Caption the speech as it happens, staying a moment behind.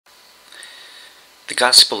The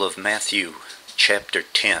Gospel of Matthew, chapter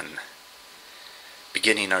 10,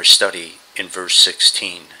 beginning our study in verse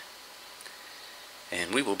 16.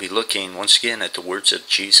 And we will be looking once again at the words of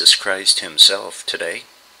Jesus Christ himself today.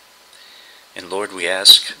 And Lord, we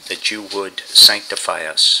ask that you would sanctify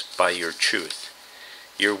us by your truth.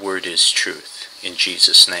 Your word is truth. In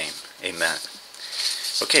Jesus' name, amen.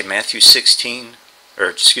 Okay, Matthew chapter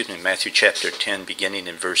 10, beginning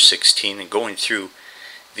in verse 16, and going through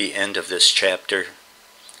the end of this chapter,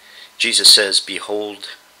 Jesus says, "Behold,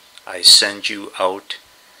 I send you out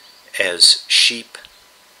as sheep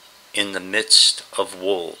in the midst of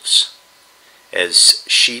wolves." As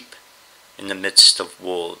sheep in the midst of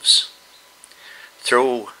wolves.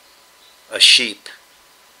 Throw a sheep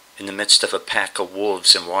in the midst of a pack of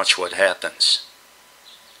wolves and watch what happens.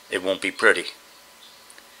 It won't be pretty.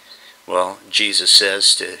 Well, Jesus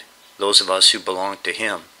says to those of us who belong to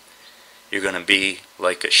him, you're going to be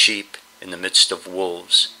like a sheep in the midst of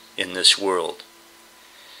wolves in this world.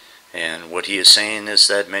 And what he is saying is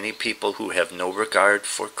that many people who have no regard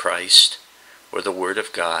for Christ or the Word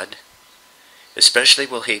of God, especially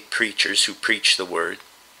will hate preachers who preach the Word,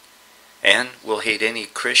 and will hate any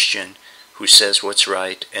Christian who says what's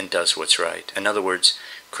right and does what's right. In other words,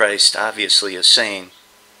 Christ obviously is saying,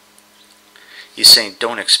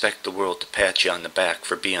 don't expect the world to pat you on the back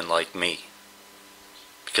for being like me,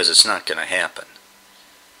 because it's not going to happen.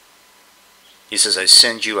 He says, I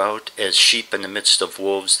send you out as sheep in the midst of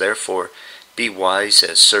wolves, therefore be wise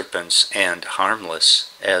as serpents and harmless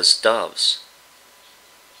as doves.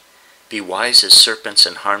 Be wise as serpents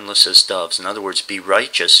and harmless as doves. In other words, be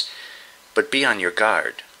righteous, but be on your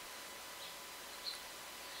guard.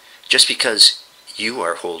 Just because you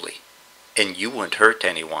are holy and you won't hurt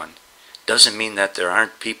anyone doesn't mean that there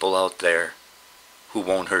aren't people out there who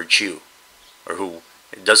won't hurt you.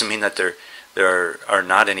 It doesn't mean that there are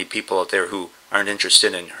not any people out there who aren't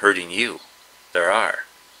interested in hurting you. There are.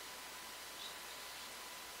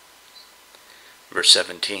 Verse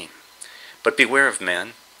 17. But beware of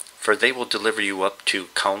men, for they will deliver you up to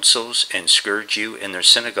councils and scourge you in their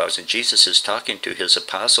synagogues. And Jesus is talking to his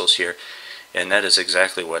apostles here, and that is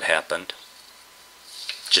exactly what happened.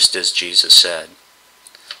 Just as Jesus said.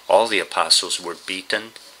 All the apostles were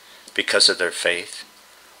beaten because of their faith.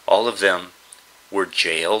 All of them were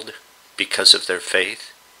jailed because of their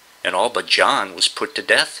faith. And all but John was put to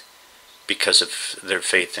death because of their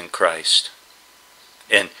faith in Christ.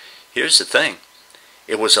 And here's the thing.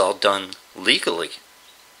 It was all done legally.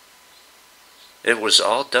 It was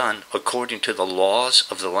all done according to the laws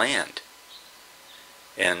of the land.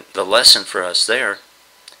 And the lesson for us there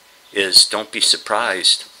is, don't be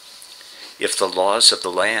surprised if the laws of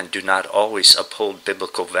the land do not always uphold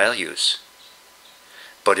biblical values.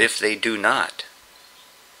 But if they do not,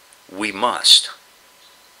 we must.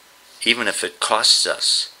 Even if it costs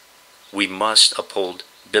us, we must uphold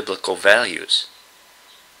biblical values.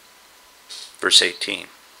 Verse 18.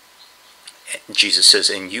 Jesus says,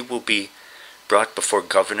 and you will be brought before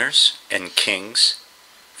governors and kings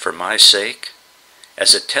for my sake,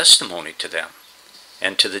 as a testimony to them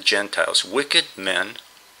and to the Gentiles. Wicked men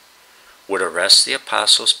would arrest the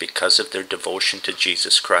apostles because of their devotion to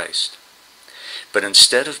Jesus Christ. But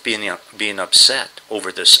instead of being upset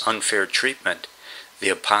over this unfair treatment, the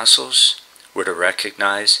apostles were to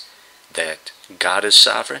recognize that God is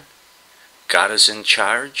sovereign, God is in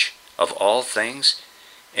charge of all things,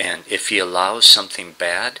 and if he allows something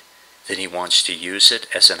bad, then he wants to use it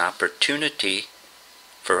as an opportunity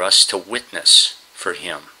for us to witness for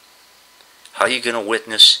him. How are you going to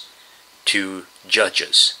witness to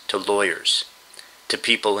judges, to lawyers, to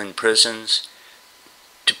people in prisons,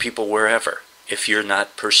 to people wherever, if you're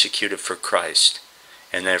not persecuted for Christ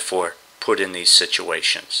and therefore put in these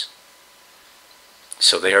situations?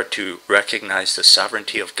 So they are to recognize the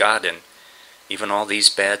sovereignty of God in even all these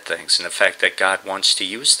bad things and the fact that God wants to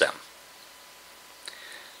use them.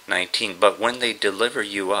 19. But when they deliver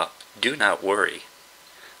you up, do not worry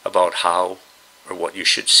about how or what you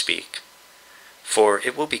should speak, for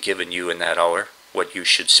it will be given you in that hour what you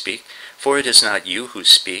should speak. For it is not you who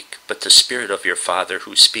speak, but the Spirit of your Father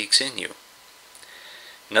who speaks in you.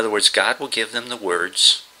 In other words, God will give them the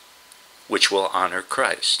words which will honor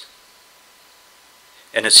Christ.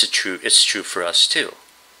 And it's true for us too.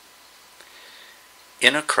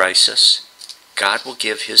 In a crisis, God will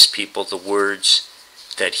give his people the words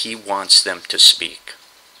that he wants them to speak.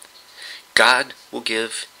 God will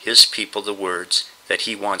give his people the words that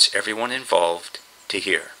he wants everyone involved to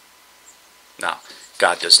hear. Now,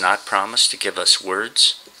 God does not promise to give us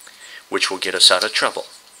words which will get us out of trouble.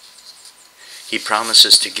 He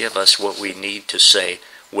promises to give us what we need to say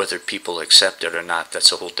Whether people accept it or not,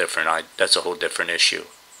 that's a whole different issue.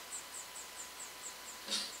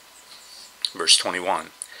 Verse 21.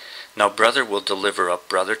 Now brother will deliver up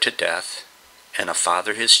brother to death, and a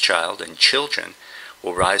father his child, and children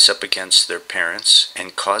will rise up against their parents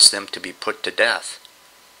and cause them to be put to death.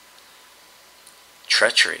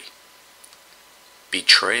 Treachery,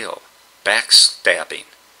 betrayal, backstabbing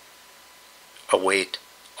await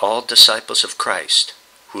all disciples of Christ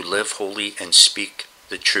who live holy and speak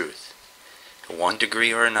the truth, to one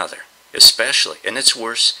degree or another, especially, and it's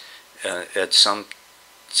worse at some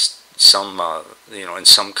in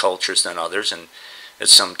some cultures than others, and at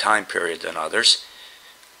some time period than others.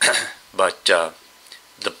 But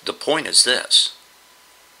the point is this.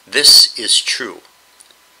 This is true.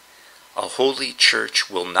 A holy church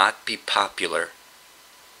will not be popular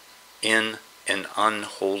in an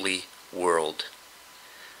unholy world.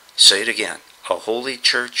 Say it again. A holy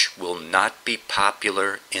church will not be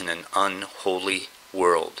popular in an unholy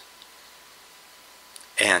world.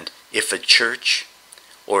 And if a church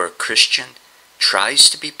or a Christian tries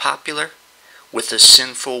to be popular with a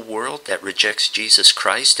sinful world that rejects Jesus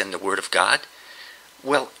Christ and the Word of God,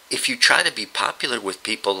 well, if you try to be popular with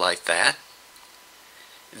people like that,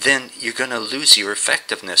 then you're going to lose your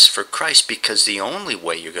effectiveness for Christ, because the only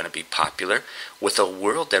way you're going to be popular with a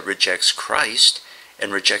world that rejects Christ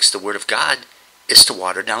and rejects the Word of God is to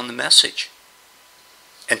water down the message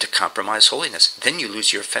and to compromise holiness. Then you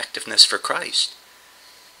lose your effectiveness for Christ.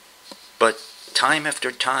 But time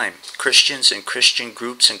after time, Christians and Christian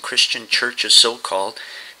groups and Christian churches, so-called,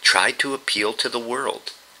 try to appeal to the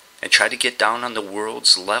world and try to get down on the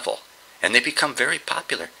world's level. And they become very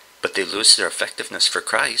popular, but they lose their effectiveness for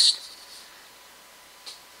Christ.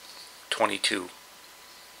 22.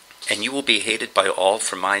 And you will be hated by all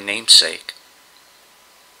for my name's sake,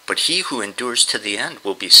 but he who endures to the end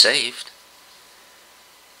will be saved.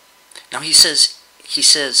 Now he says,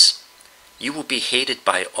 you will be hated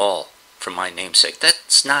by all for my name's sake.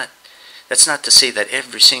 That's not to say that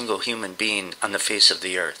every single human being on the face of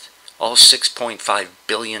the earth, all 6.5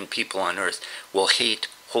 billion people on earth, will hate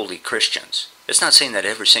holy Christians. It's not saying that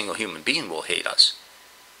every single human being will hate us.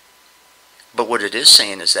 But what it is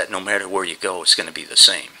saying is that no matter where you go, it's going to be the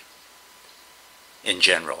same. In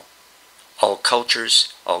general, all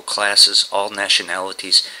cultures, all classes, all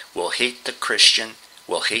nationalities will hate the Christian,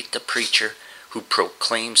 will hate the preacher who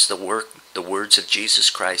proclaims the words of Jesus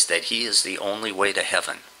Christ, that he is the only way to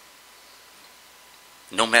heaven.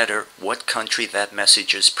 No matter what country that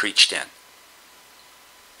message is preached in,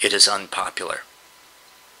 it is unpopular.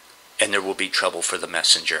 And there will be trouble for the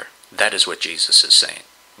messenger. That is what Jesus is saying.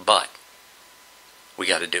 But we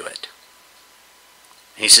got to do it.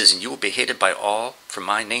 He says, and you will be hated by all for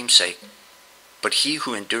my name's sake, but he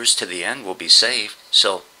who endures to the end will be saved.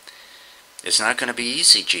 So it's not going to be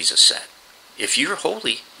easy, Jesus said. If you're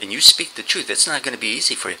holy and you speak the truth, it's not going to be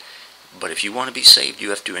easy for you. But if you want to be saved, you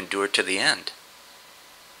have to endure to the end.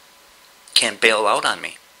 Can't bail out on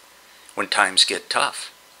me when times get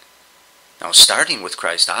tough. Now, starting with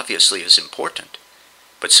Christ obviously is important,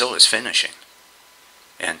 but so is finishing.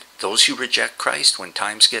 And those who reject Christ when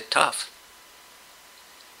times get tough,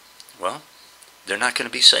 well, they're not going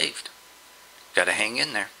to be saved. Got to hang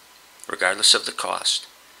in there, regardless of the cost.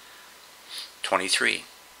 23.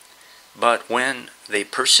 But when they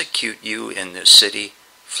persecute you in this city,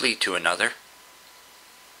 flee to another.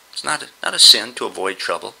 It's not a sin to avoid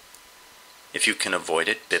trouble, if you can avoid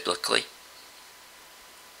it biblically.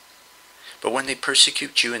 But when they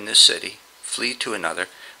persecute you in this city, flee to another.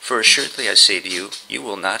 For assuredly I say to you, you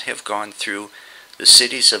will not have gone through the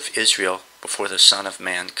cities of Israel before the Son of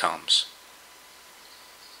Man comes.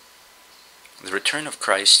 The return of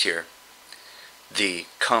Christ here, the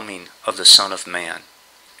coming of the Son of Man,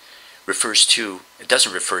 it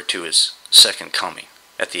doesn't refer to his second coming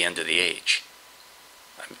at the end of the age.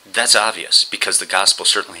 That's obvious, because the gospel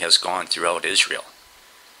certainly has gone throughout Israel.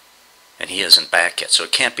 And he isn't back yet, so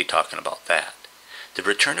it can't be talking about that. The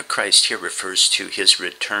return of Christ here refers to his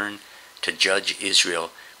return to judge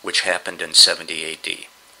Israel, which happened in 70 AD.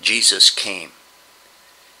 Jesus came.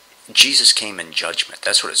 Jesus came in judgment.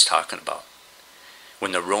 That's what it's talking about.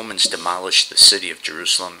 When the Romans demolished the city of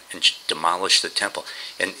Jerusalem and demolished the temple.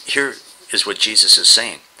 And here is what Jesus is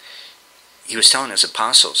saying. He was telling his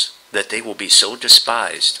apostles that they will be so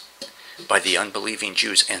despised by the unbelieving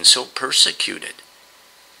Jews and so persecuted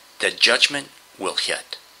that judgment will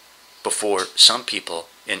hit before some people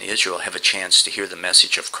in Israel have a chance to hear the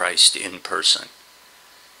message of Christ in person.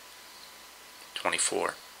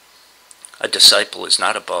 24. A disciple is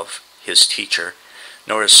not above his teacher,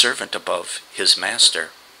 nor a servant above his master.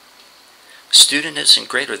 A student isn't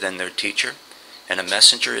greater than their teacher, and a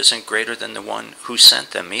messenger isn't greater than the one who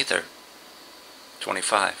sent them either.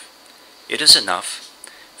 25. It is enough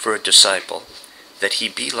for a disciple that he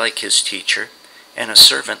be like his teacher, and a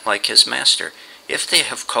servant like his master. If they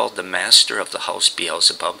have called the master of the house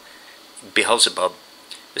Beelzebub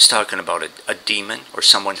is talking about a demon or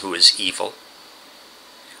someone who is evil,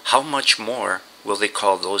 how much more will they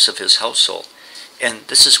call those of his household? And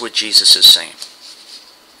this is what Jesus is saying.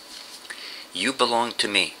 You belong to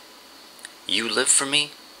me. You live for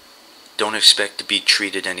me. Don't expect to be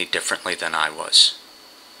treated any differently than I was.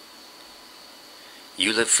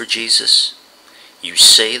 You live for Jesus. You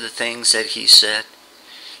say the things that he said.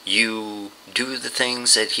 You do the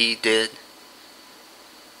things that he did.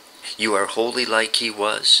 You are holy like he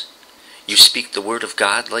was. You speak the word of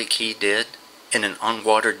God like he did, in an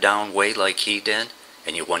unwatered down way like he did,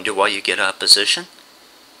 and you wonder why you get opposition?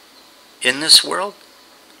 In this world?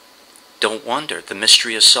 Don't wonder. The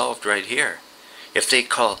mystery is solved right here. If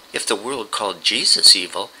the world called Jesus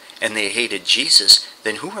evil, and they hated Jesus,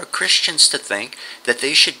 then who are Christians to think that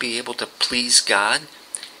they should be able to please God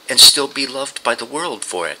and still be loved by the world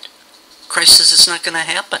for it? Christ says it's not going to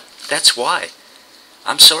happen. That's why.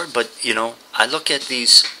 I'm sorry, but, I look at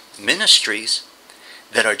these ministries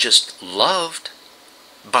that are just loved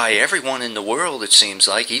by everyone in the world, it seems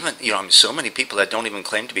like. Even, so many people that don't even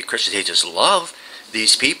claim to be Christians, they just love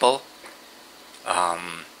these people.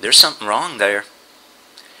 There's something wrong there.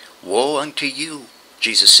 Woe unto you,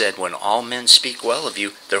 Jesus said, when all men speak well of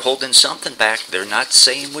you. They're holding something back. They're not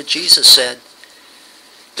saying what Jesus said.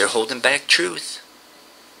 They're holding back truth.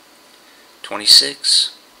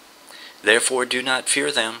 26. Therefore do not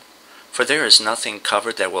fear them, for there is nothing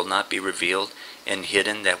covered that will not be revealed, and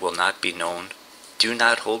hidden that will not be known. Do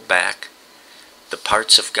not hold back the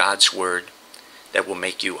parts of God's word that will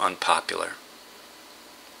make you unpopular.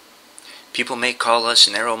 People may call us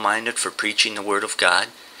narrow-minded for preaching the word of God.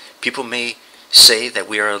 People may say that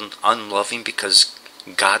we are unloving because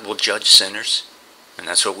God will judge sinners, and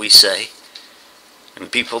that's what we say.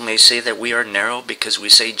 And people may say that we are narrow because we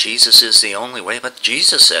say Jesus is the only way, but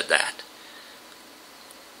Jesus said that.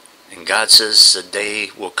 And God says the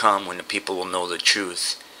day will come when the people will know the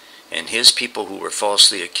truth, and his people who were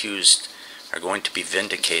falsely accused are going to be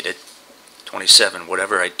vindicated. 27.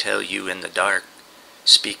 Whatever I tell you in the dark,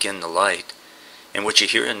 speak in the light, and what you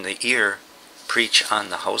hear in the ear, preach on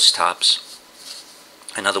the housetops.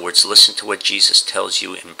 In other words, listen to what Jesus tells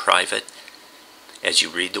you in private as you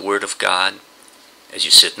read the Word of God, as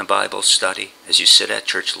you sit in the Bible study, as you sit at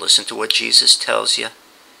church. Listen to what Jesus tells you,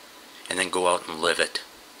 and then go out and live it.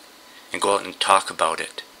 And go out and talk about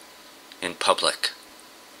it in public.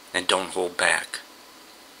 And don't hold back.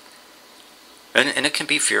 And it can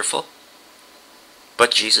be fearful.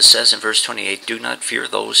 But Jesus says in verse 28, do not fear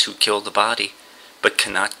those who kill the body, but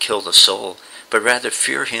cannot kill the soul, but rather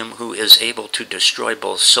fear him who is able to destroy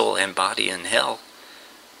both soul and body in hell.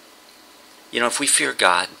 If we fear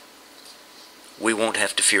God, we won't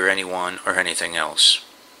have to fear anyone or anything else.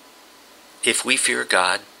 If we fear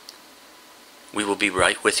God, we will be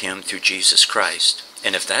right with him through Jesus Christ.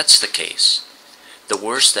 And if that's the case, the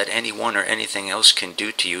worst that anyone or anything else can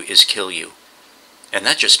do to you is kill you. And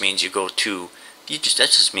that just means you go to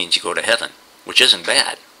heaven, which isn't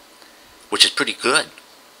bad, which is pretty good.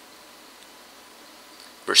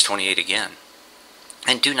 Verse 28 again.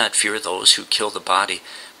 And do not fear those who kill the body,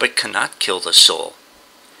 but cannot kill the soul,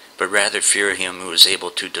 but rather fear him who is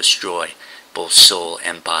able to destroy both soul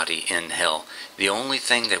and body in hell. The only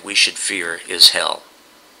thing that we should fear is hell.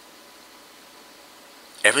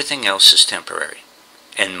 Everything else is temporary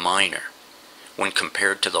and minor when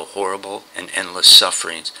compared to the horrible and endless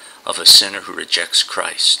sufferings of a sinner who rejects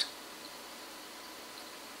Christ.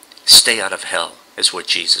 Stay out of hell is what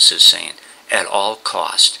Jesus is saying. At all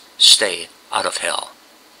cost, stay out of hell.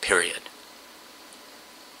 Period.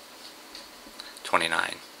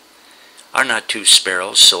 29. Are not 2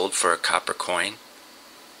 sparrows sold for a copper coin,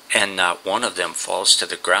 and not one of them falls to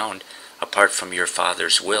the ground apart from your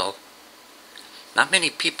Father's will? Not many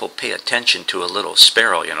people pay attention to a little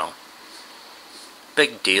sparrow,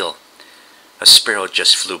 Big deal. A sparrow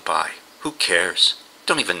just flew by. Who cares?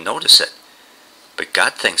 Don't even notice it. But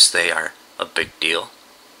God thinks they are a big deal.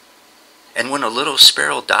 And when a little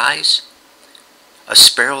sparrow dies, a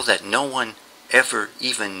sparrow that no one ever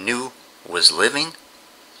even knew was living,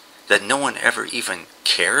 that no one ever even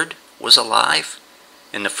cared was alive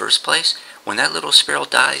in the first place, when that little sparrow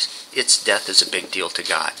dies, its death is a big deal to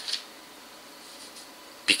God.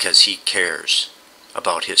 Because he cares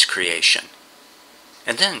about his creation.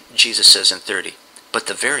 And then Jesus says in 30, but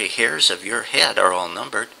the very hairs of your head are all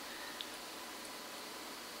numbered.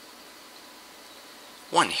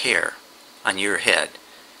 One hair on your head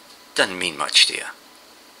doesn't mean much to you.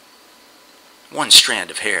 One strand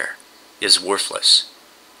of hair is worthless.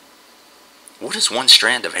 What is one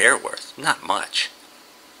strand of hair worth? Not much.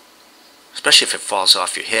 Especially if it falls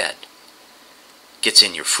off your head, gets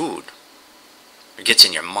in your food, or gets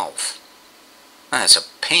in your mouth. That's a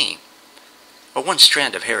pain. But one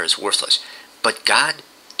strand of hair is worthless. But God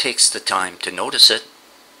takes the time to notice it.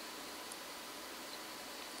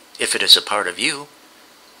 If it is a part of you,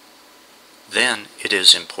 then it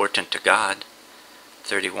is important to God.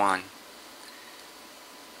 31.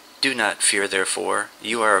 Do not fear, therefore,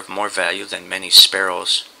 you are of more value than many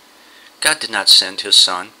sparrows. God did not send his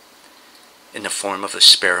Son in the form of a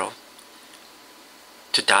sparrow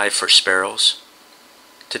to die for sparrows,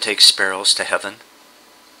 to take sparrows to heaven.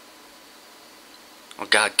 Well,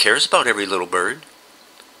 God cares about every little bird,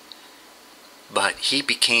 but he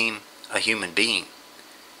became a human being,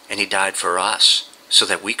 and he died for us so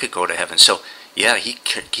that we could go to heaven. So, yeah,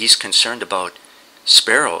 he's concerned about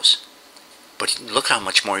sparrows, but look how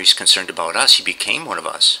much more he's concerned about us. He became one of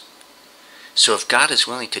us. So if God is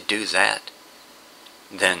willing to do that,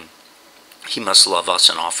 then he must love us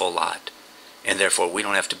an awful lot. And therefore we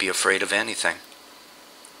don't have to be afraid of anything.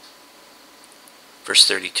 Verse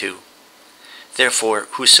 32. Therefore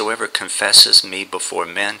whosoever confesses me before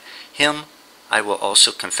men, him I will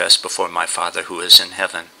also confess before my Father who is in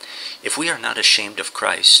heaven. If we are not ashamed of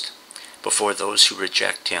Christ before those who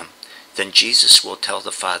reject him, then Jesus will tell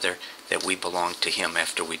the Father that we belong to him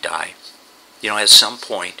after we die. At some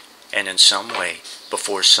point and in some way,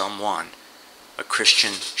 before someone, a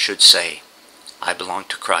Christian should say, I belong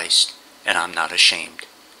to Christ and I'm not ashamed.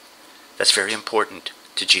 That's very important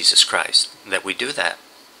to Jesus Christ, that we do that.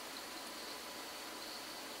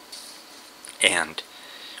 And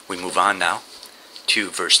we move on now to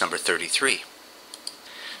verse number 33.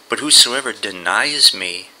 But whosoever denies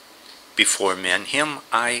me before men, him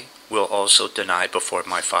I will also deny before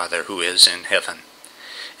my Father who is in heaven.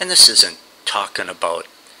 And this isn't talking about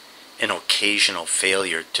an occasional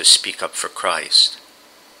failure to speak up for Christ.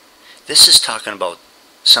 This is talking about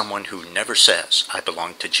someone who never says, I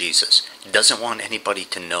belong to Jesus, doesn't want anybody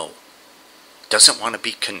to know, doesn't want to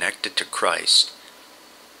be connected to Christ.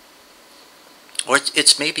 Or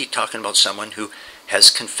it's maybe talking about someone who has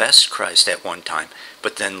confessed Christ at one time,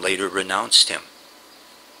 but then later renounced him.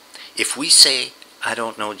 If we say, I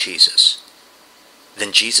don't know Jesus,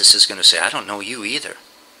 then Jesus is going to say, I don't know you either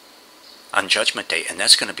on Judgment Day, and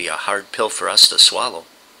that's going to be a hard pill for us to swallow.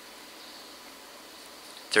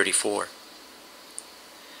 34.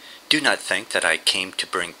 Do not think that I came to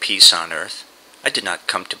bring peace on earth. I did not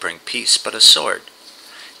come to bring peace, but a sword.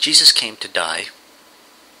 Jesus came to die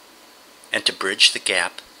and to bridge the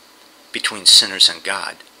gap between sinners and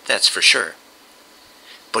God, that's for sure.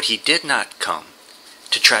 But he did not come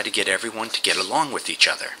to try to get everyone to get along with each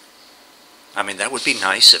other. I mean, that would be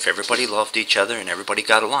nice if everybody loved each other and everybody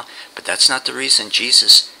got along, but that's not the reason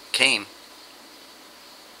Jesus came.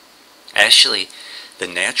 Actually, the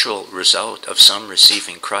natural result of some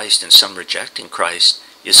receiving Christ and some rejecting Christ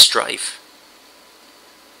is strife.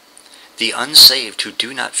 The unsaved who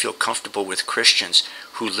do not feel comfortable with Christians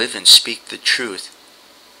who live and speak the truth,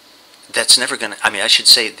 that's never going to, I should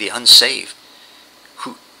say the unsaved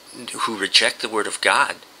who reject the Word of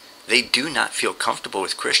God, they do not feel comfortable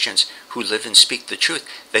with Christians who live and speak the truth.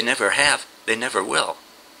 They never have, they never will.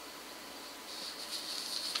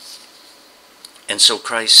 And so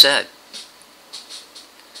Christ said,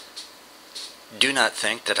 do not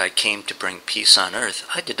think that I came to bring peace on earth.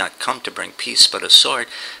 I did not come to bring peace, but a sword.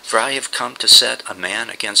 For I have come to set a man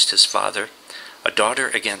against his father, a daughter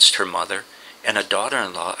against her mother, and a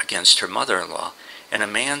daughter-in-law against her mother-in-law. And a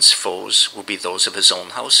man's foes will be those of his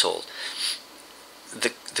own household.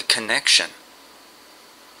 The connection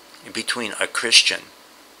between a Christian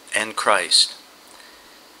and Christ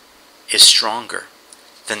is stronger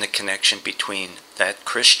than the connection between that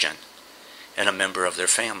Christian and a member of their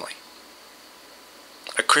family.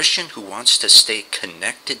 A Christian who wants to stay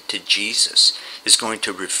connected to Jesus is going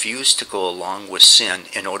to refuse to go along with sin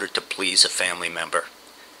in order to please a family member.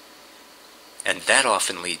 And that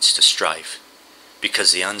often leads to strife,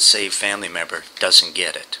 because the unsaved family member doesn't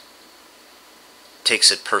get it.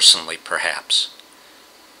 Takes it personally, perhaps.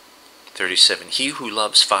 37. He who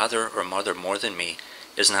loves father or mother more than me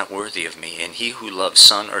is not worthy of me, and he who loves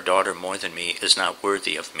son or daughter more than me is not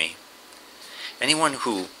worthy of me. Anyone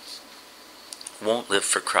who won't live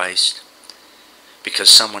for Christ because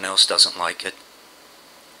someone else doesn't like it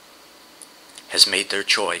has made their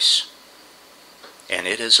choice, and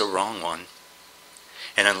it is a wrong one.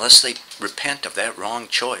 And unless they repent of that wrong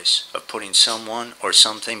choice of putting someone or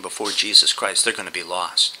something before Jesus Christ, they're going to be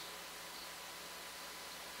lost.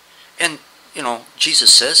 And,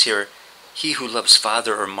 Jesus says here, he who loves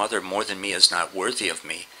father or mother more than me is not worthy of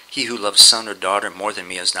me. He who loves son or daughter more than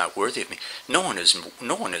me is not worthy of me. No one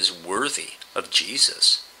is worthy of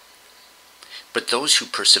Jesus. But those who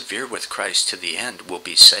persevere with Christ to the end will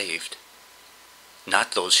be saved,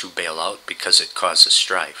 not those who bail out because it causes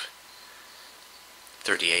strife.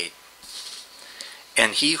 38.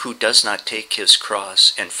 And he who does not take his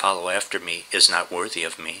cross and follow after me is not worthy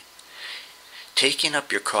of me. Taking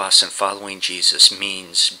up your cross and following Jesus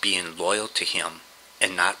means being loyal to him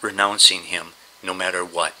and not renouncing him no matter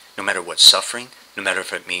what suffering, no matter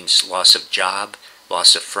if it means loss of job,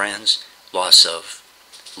 loss of friends, loss of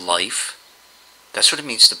life. That's what it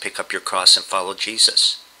means to pick up your cross and follow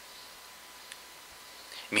Jesus.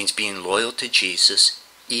 It means being loyal to Jesus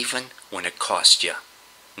even when it costs you,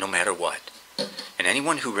 no matter what. And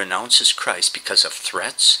anyone who renounces Christ because of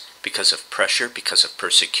threats, because of pressure, because of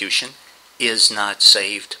persecution, is not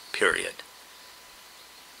saved, period.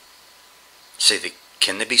 Say,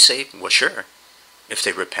 can they be saved? Well, sure, if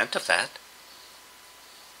they repent of that.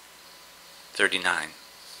 39.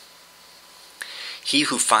 He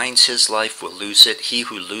who finds his life will lose it. He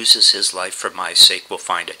who loses his life for my sake will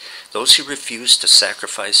find it. Those who refuse to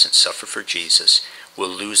sacrifice and suffer for Jesus will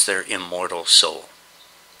lose their immortal soul.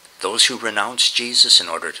 Those who renounce Jesus in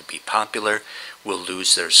order to be popular will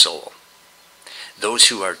lose their soul. Those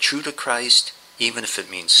who are true to Christ, even if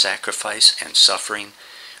it means sacrifice and suffering,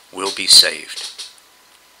 will be saved.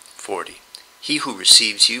 40. He who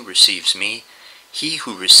receives you receives me. He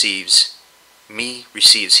who receives me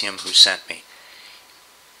receives him who sent me.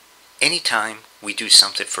 Anytime we do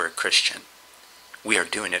something for a Christian, we are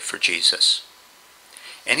doing it for Jesus.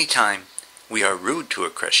 Anytime we are rude to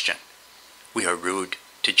a Christian, we are rude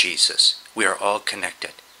to Jesus. We are all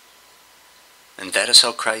connected. And that is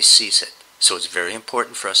how Christ sees it. So it's very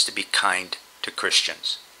important for us to be kind to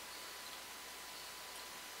Christians.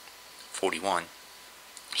 41.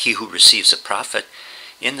 He who receives a prophet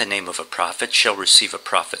in the name of a prophet shall receive a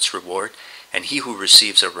prophet's reward, and he who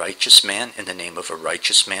receives a righteous man in the name of a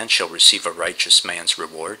righteous man shall receive a righteous man's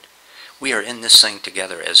reward. We are in this thing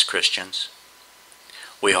together as Christians.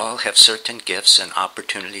 We all have certain gifts and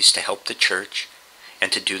opportunities to help the church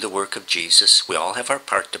and to do the work of Jesus. We all have our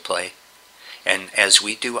part to play. And as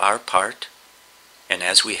we do our part, and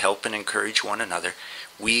as we help and encourage one another,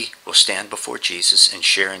 we will stand before Jesus and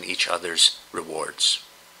share in each other's rewards,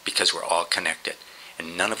 because we're all connected,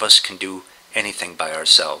 and none of us can do anything by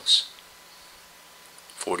ourselves.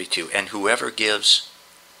 42. And whoever gives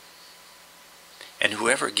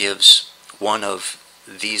one of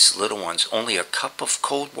these little ones only a cup of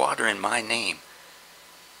cold water in my name,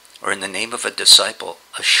 or in the name of a disciple,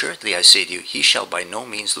 assuredly I say to you, he shall by no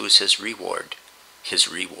means lose his reward,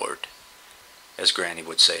 as Granny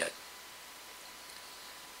would say it.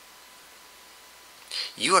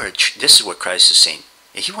 This is what Christ is saying.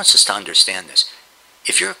 He wants us to understand this.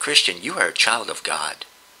 If you're a Christian, you are a child of God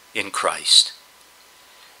in Christ.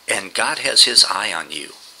 And God has his eye on you.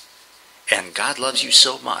 And God loves you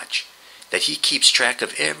so much that he keeps track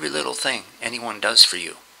of every little thing anyone does for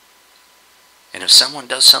you. And if someone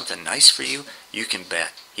does something nice for you, you can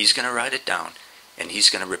bet he's going to write it down and he's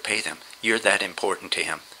going to repay them. You're that important to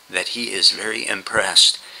him that he is very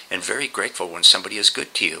impressed and very grateful when somebody is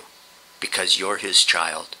good to you because you're his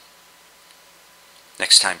child.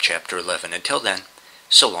 Next time, chapter 11. Until then,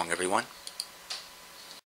 so long, everyone.